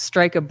like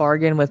strike a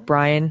bargain with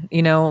Brian.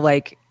 You know,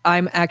 like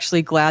I'm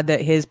actually glad that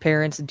his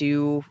parents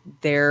do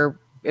their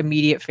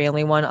immediate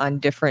family one on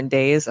different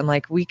days. I'm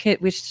like, we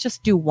should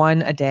just do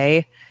one a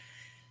day.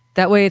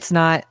 That way it's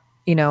not,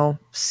 you know,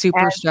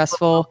 super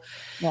stressful.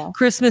 Yeah.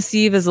 Christmas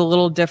Eve is a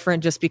little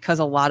different just because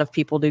a lot of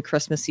people do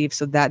Christmas Eve.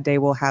 So that day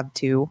we'll have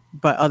two.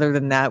 But other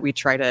than that,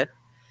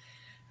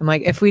 I'm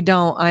like, if we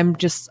don't, I'm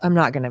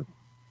not going to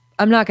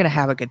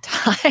have a good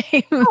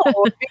time. No,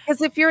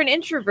 because if you're an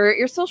introvert,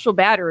 your social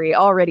battery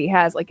already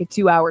has like a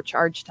 2-hour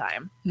charge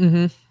time.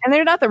 Mm-hmm. And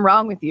there's nothing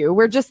wrong with you.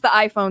 We're just the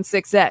iPhone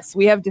 6S.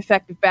 We have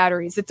defective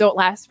batteries that don't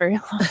last very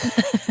long.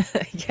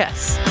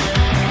 Yes.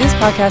 This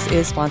podcast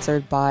is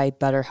sponsored by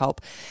BetterHelp.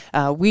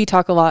 We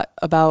talk a lot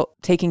about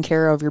taking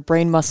care of your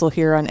brain muscle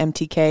here on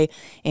MTK,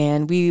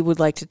 and we would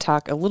like to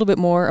talk a little bit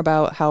more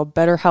about how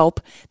BetterHelp,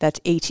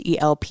 that's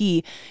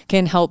H-E-L-P,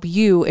 can help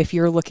you if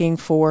you're looking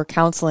for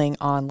counseling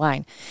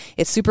online.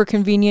 It's super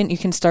convenient. You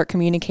can start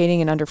communicating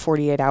in under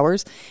 48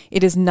 hours.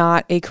 It is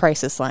not a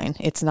crisis line.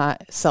 It's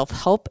not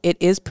self-help. It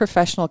is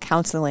professional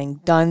counseling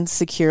done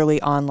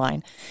securely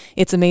online.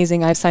 It's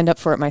amazing. I've signed up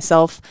for it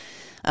myself.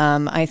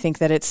 I think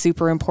that it's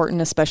super important,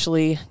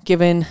 especially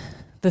given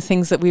the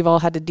things that we've all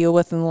had to deal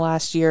with in the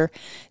last year,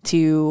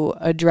 to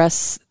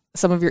address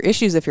some of your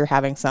issues if you're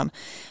having some.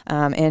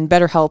 And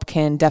BetterHelp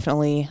can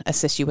definitely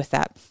assist you with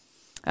that.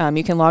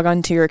 You can log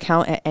on to your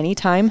account at any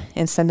time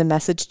and send a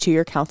message to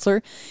your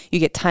counselor. You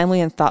get timely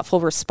and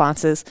thoughtful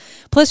responses.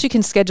 Plus, you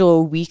can schedule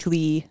a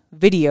weekly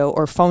video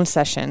or phone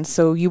session,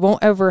 so you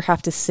won't ever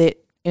have to sit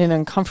in an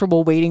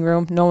uncomfortable waiting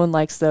room. No one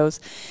likes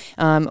those,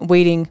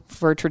 waiting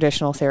for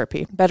traditional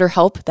therapy.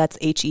 BetterHelp, that's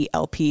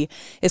H-E-L-P,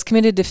 is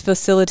committed to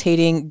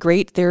facilitating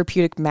great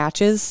therapeutic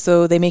matches,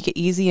 so they make it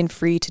easy and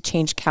free to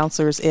change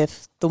counselors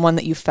if the one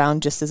that you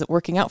found just isn't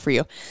working out for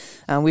you.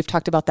 We've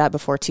talked about that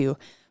before too.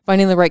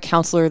 Finding the right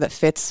counselor that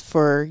fits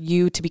for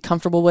you to be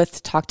comfortable with,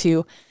 to talk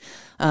to,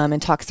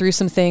 and talk through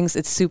some things.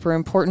 It's super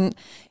important.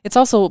 It's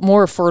also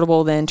more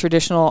affordable than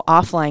traditional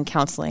offline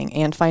counseling,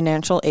 and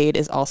financial aid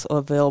is also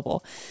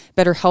available.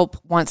 BetterHelp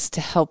wants to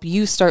help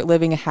you start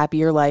living a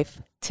happier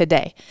life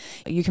today.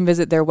 You can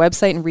visit their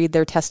website and read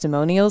their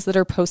testimonials that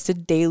are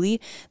posted daily.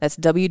 That's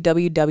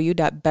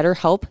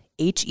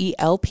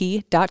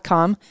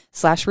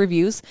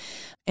www.betterhelp.com/reviews.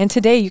 And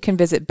today you can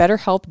visit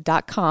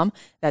betterhelp.com.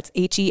 That's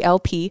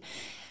HELP/MTK.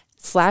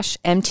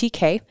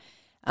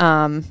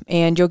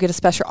 And you'll get a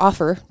special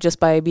offer just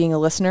by being a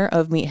listener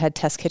of Meathead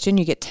Test Kitchen.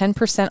 You get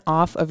 10%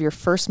 off of your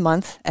first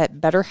month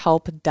at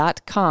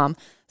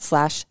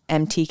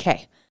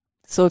betterhelp.com/MTK.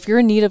 So if you're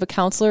in need of a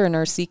counselor and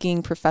are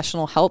seeking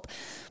professional help,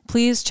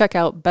 please check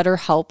out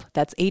BetterHelp.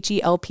 That's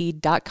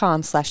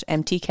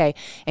HELP.com/MTK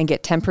and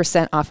get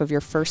 10% off of your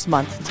first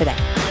month today.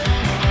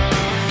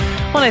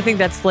 Well, I think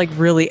that's like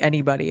really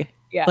anybody.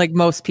 Yeah. Like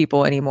most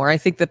people anymore. I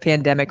think the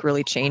pandemic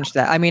really changed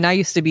that. I mean,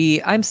 I'm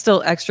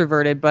still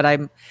extroverted, but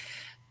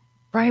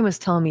Brian was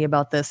telling me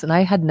about this and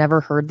I had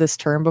never heard this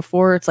term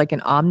before. It's like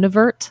an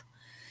omnivert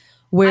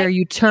where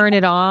you turn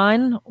it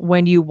on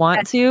when you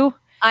want to.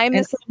 I'm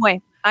the same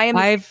way.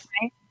 I've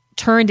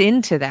turned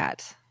into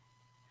that.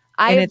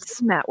 I've been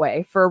that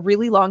way for a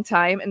really long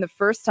time. And the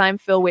first time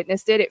Phil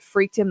witnessed it, it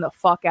freaked him the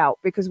fuck out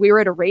because we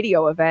were at a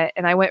radio event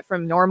and I went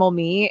from normal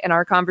me and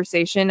our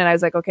conversation and I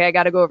was like, okay, I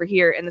got to go over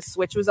here. And the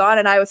switch was on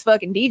and I was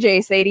fucking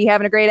DJ Sadie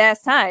having a great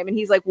ass time. And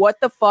he's like, what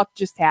the fuck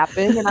just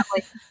happened? And I'm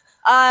like,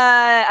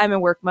 I'm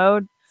in work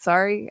mode.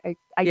 Sorry.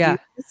 I do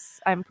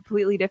this. I'm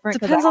completely different.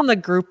 Depends on the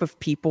group of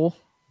people.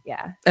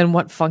 Yeah. And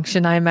what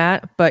function I'm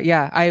at. But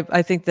yeah,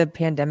 I think the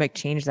pandemic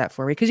changed that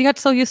for me because you got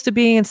so used to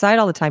being inside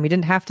all the time. You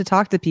didn't have to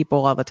talk to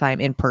people all the time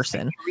in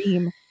person.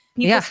 Dream.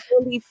 People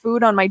still leave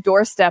food on my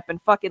doorstep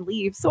and fucking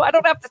leave, so I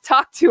don't have to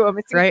talk to them.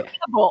 It's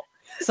incredible.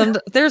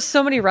 There's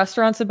so many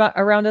restaurants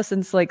around us,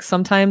 and it's like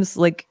sometimes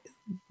like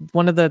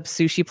one of the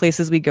sushi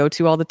places we go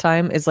to all the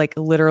time is like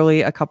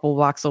literally a couple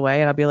blocks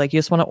away, and I'll be like, "You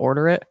just want to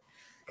order it?"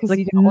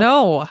 Like,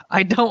 no,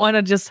 I don't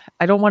want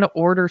to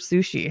order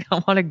sushi.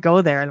 I want to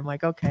go there. And I'm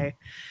like, okay,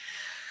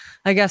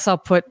 I guess I'll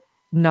put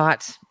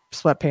not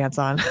sweatpants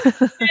on.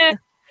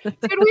 Dude,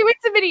 we went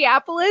to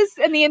Minneapolis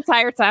and the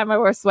entire time I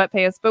wore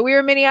sweatpants, but we were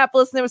in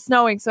Minneapolis and it was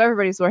snowing. So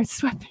everybody's wearing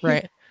sweatpants.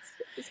 Right.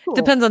 It's cool.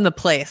 Depends on the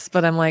place,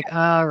 but I'm like,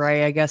 all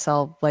right, I guess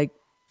I'll like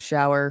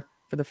shower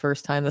for the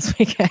first time this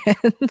weekend.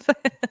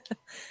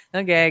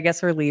 Okay. I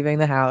guess we're leaving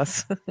the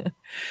house.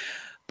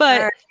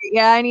 But right.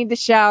 Yeah, I need to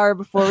shower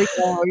before we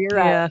go. You're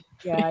right.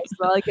 Yeah, I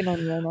smell like an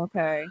onion.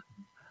 Okay.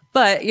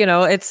 But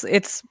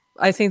it's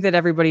I think that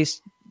everybody's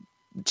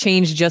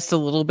changed just a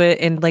little bit,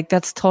 and like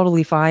that's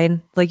totally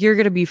fine. Like you're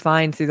gonna be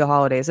fine through the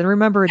holidays. And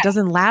remember, it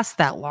doesn't last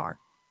that long.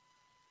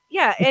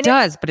 Yeah, it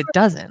does, but it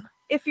doesn't.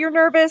 If you're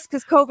nervous,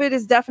 because COVID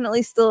is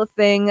definitely still a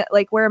thing,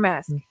 like wear a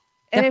mask.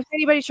 And if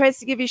anybody tries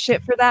to give you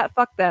shit for that,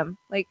 fuck them.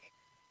 Like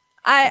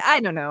I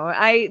don't know.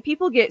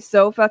 People get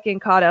so fucking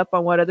caught up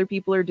on what other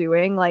people are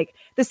doing. Like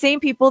the same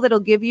people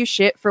that'll give you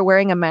shit for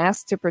wearing a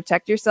mask to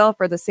protect yourself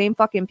are the same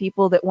fucking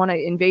people that want to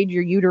invade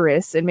your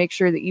uterus and make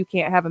sure that you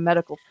can't have a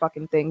medical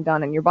fucking thing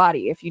done in your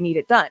body if you need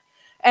it done.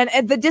 And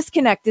the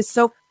disconnect is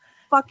so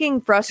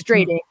fucking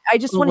frustrating. I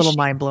just want to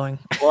mind blowing.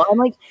 I'm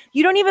like,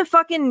 you don't even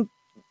fucking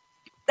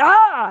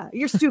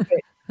you're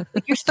stupid.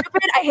 Like, you're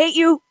stupid. I hate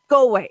you.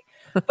 Go away.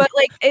 But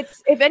like,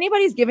 if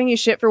anybody's giving you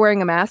shit for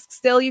wearing a mask,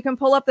 still you can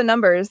pull up the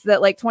numbers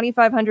that like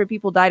 2,500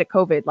 people died of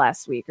COVID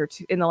last week or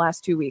in the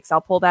last 2 weeks.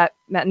 I'll pull that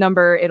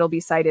number. It'll be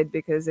cited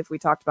because if we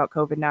talked about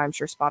COVID now, I'm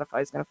sure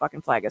Spotify is going to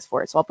fucking flag us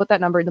for it. So I'll put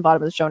that number in the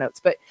bottom of the show notes.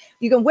 But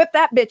you can whip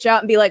that bitch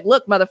out and be like,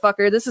 look,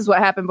 motherfucker, this is what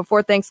happened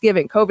before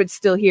Thanksgiving. COVID's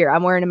still here.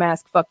 I'm wearing a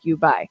mask. Fuck you.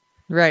 Bye.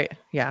 Right.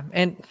 Yeah.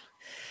 And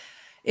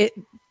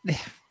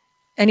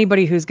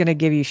anybody who's going to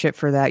give you shit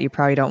for that, you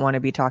probably don't want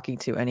to be talking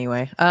to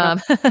anyway.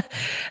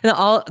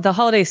 The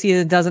holiday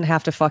season doesn't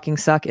have to fucking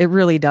suck. It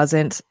really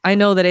doesn't. I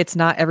know that it's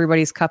not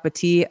everybody's cup of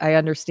tea. I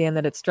understand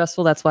that it's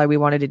stressful. That's why we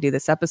wanted to do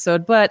this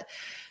episode, but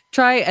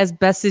try as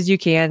best as you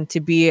can to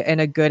be in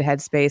a good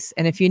headspace.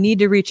 And if you need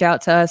to reach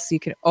out to us, you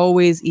can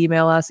always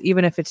email us,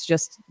 even if it's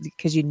just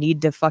because you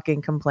need to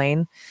fucking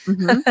complain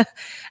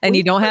and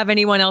you don't have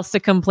anyone else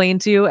to complain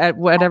to at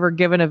whatever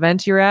given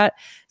event you're at.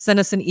 Send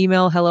us an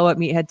email,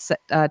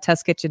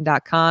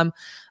 hello@meatheadtestkitchen.com.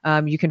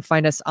 You can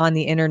find us on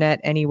the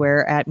internet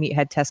anywhere at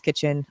Meathead Test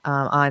Kitchen.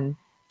 On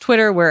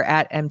Twitter, we're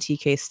at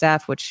MTK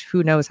Staff, which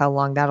who knows how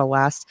long that'll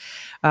last.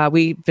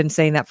 We've been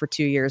saying that for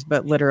 2 years,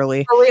 but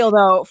literally. For real,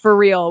 though, for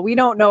real. We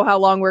don't know how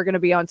long we're going to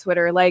be on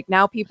Twitter. Like,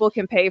 now people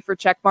can pay for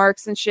check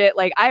marks and shit.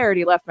 Like, I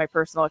already left my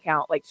personal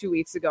account like 2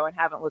 weeks ago and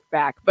haven't looked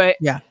back. But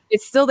yeah,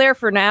 it's still there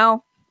for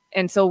now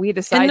until we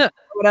decide to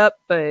throw it up.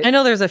 But I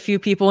know there's a few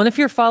people. And if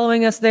you're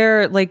following us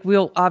there, like,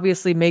 we'll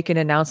obviously make an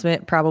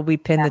announcement, probably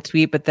pin the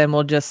tweet, but then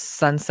we'll just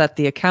sunset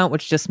the account,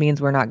 which just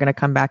means we're not going to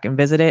come back and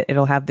visit it.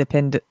 It'll have the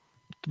pinned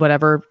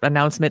whatever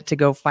announcement to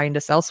go find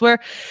us elsewhere.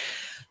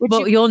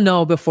 But you'll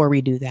know before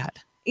we do that.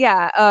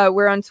 Yeah,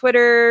 we're on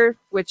Twitter,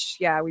 which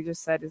we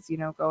just said is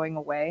going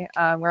away.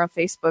 We're on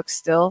Facebook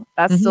still.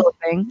 That's still a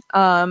thing.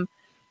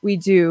 We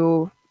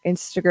do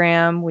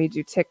Instagram, we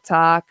do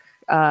TikTok.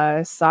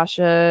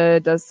 Sasha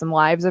does some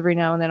lives every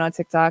now and then on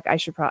TikTok.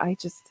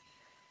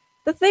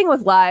 The thing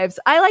with lives,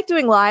 I like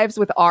doing lives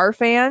with our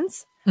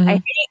fans. I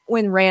hate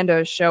when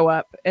randos show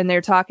up and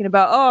they're talking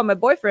about, oh, my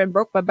boyfriend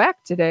broke my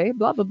back today,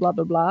 blah, blah, blah,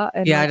 blah, blah.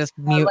 And I just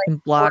mute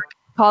and block.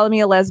 Calling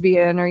me a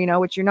lesbian or,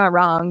 which you're not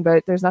wrong,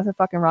 but there's nothing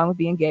fucking wrong with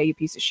being gay, you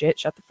piece of shit.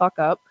 Shut the fuck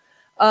up.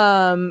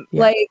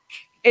 Like,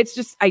 it's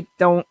just, I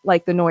don't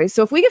like the noise.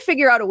 So if we could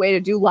figure out a way to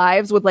do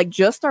lives with like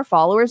just our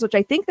followers, which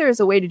I think there is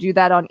a way to do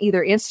that on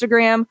either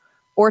Instagram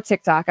or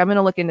TikTok. I'm going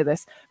to look into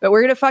this, but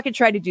we're going to fucking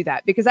try to do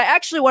that because I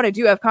actually want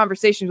to have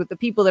conversations with the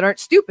people that aren't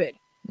stupid.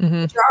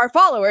 Which are our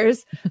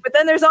followers, but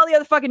then there's all the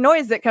other fucking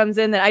noise that comes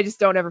in that I just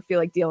don't ever feel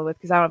like dealing with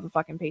because I don't have the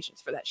fucking patience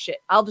for that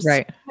shit. I'll just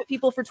at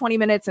people for 20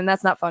 minutes and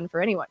that's not fun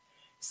for anyone.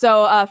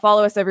 So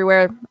follow us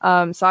everywhere.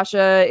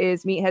 Sasha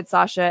is Meathead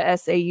Sasha,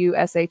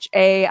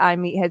 SAUSHA.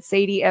 I'm Meathead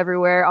Sadie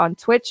everywhere. On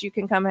Twitch, you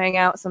can come hang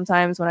out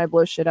sometimes when I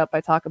blow shit up.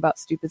 I talk about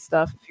stupid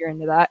stuff if you're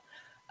into that.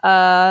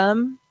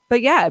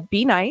 But yeah,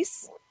 be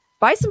nice.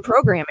 Buy some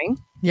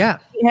programming. Yeah.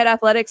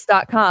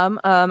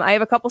 Meatheadathletics.com. I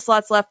have a couple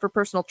slots left for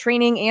personal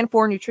training and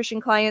for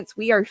nutrition clients.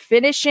 We are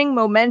finishing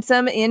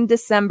Momentum in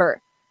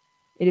December.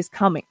 It is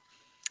coming.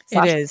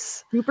 It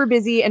is super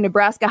busy, and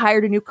Nebraska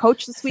hired a new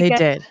coach this weekend.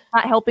 They did.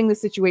 Not helping the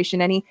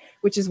situation any,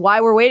 which is why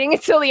we're waiting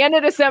until the end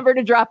of December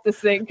to drop this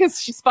thing because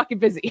she's fucking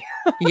busy.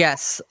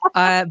 Yes.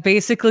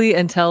 Basically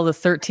until the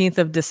 13th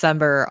of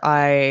December,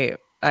 I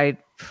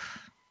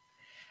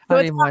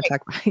don't even want to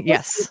talk about it.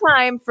 Yes. It's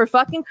time for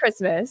fucking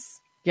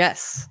Christmas.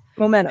 Yes.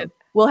 Momentum.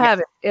 We'll have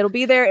it. It'll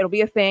be there. It'll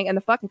be a thing. And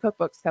the fucking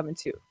cookbook's coming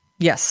too.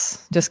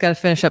 Yes. Just got to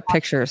finish up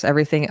pictures.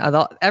 Everything's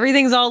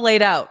all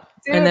laid out.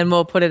 Dude, and then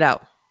we'll put it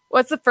out.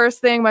 What's the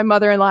first thing my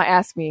mother-in-law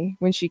asked me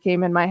when she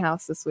came in my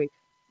house this week?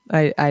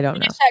 I don't know.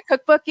 Finish that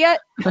cookbook yet?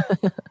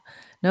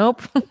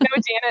 Nope. No,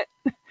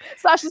 Janet.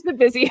 Sasha's been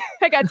busy.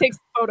 I got to take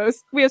some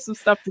photos. We have some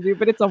stuff to do,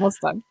 but it's almost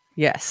done.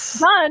 Yes.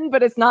 Done,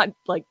 but it's not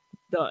like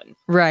done.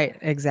 Right.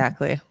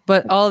 Exactly.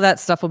 But all that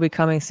stuff will be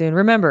coming soon.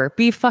 Remember,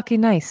 be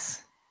fucking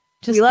nice.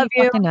 Just We love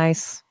be you. fucking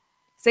nice.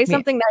 Say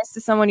something nice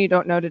to someone you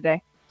don't know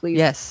today, please.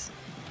 Yes.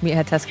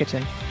 Meathead Test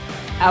Kitchen.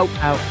 Out.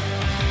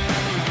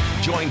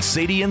 Join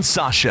Sadie and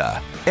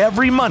Sasha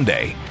every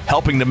Monday,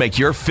 helping to make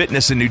your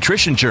fitness and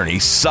nutrition journey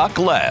suck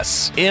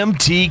less.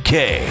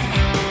 MTK.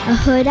 A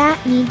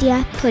Huda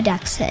Media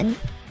Production.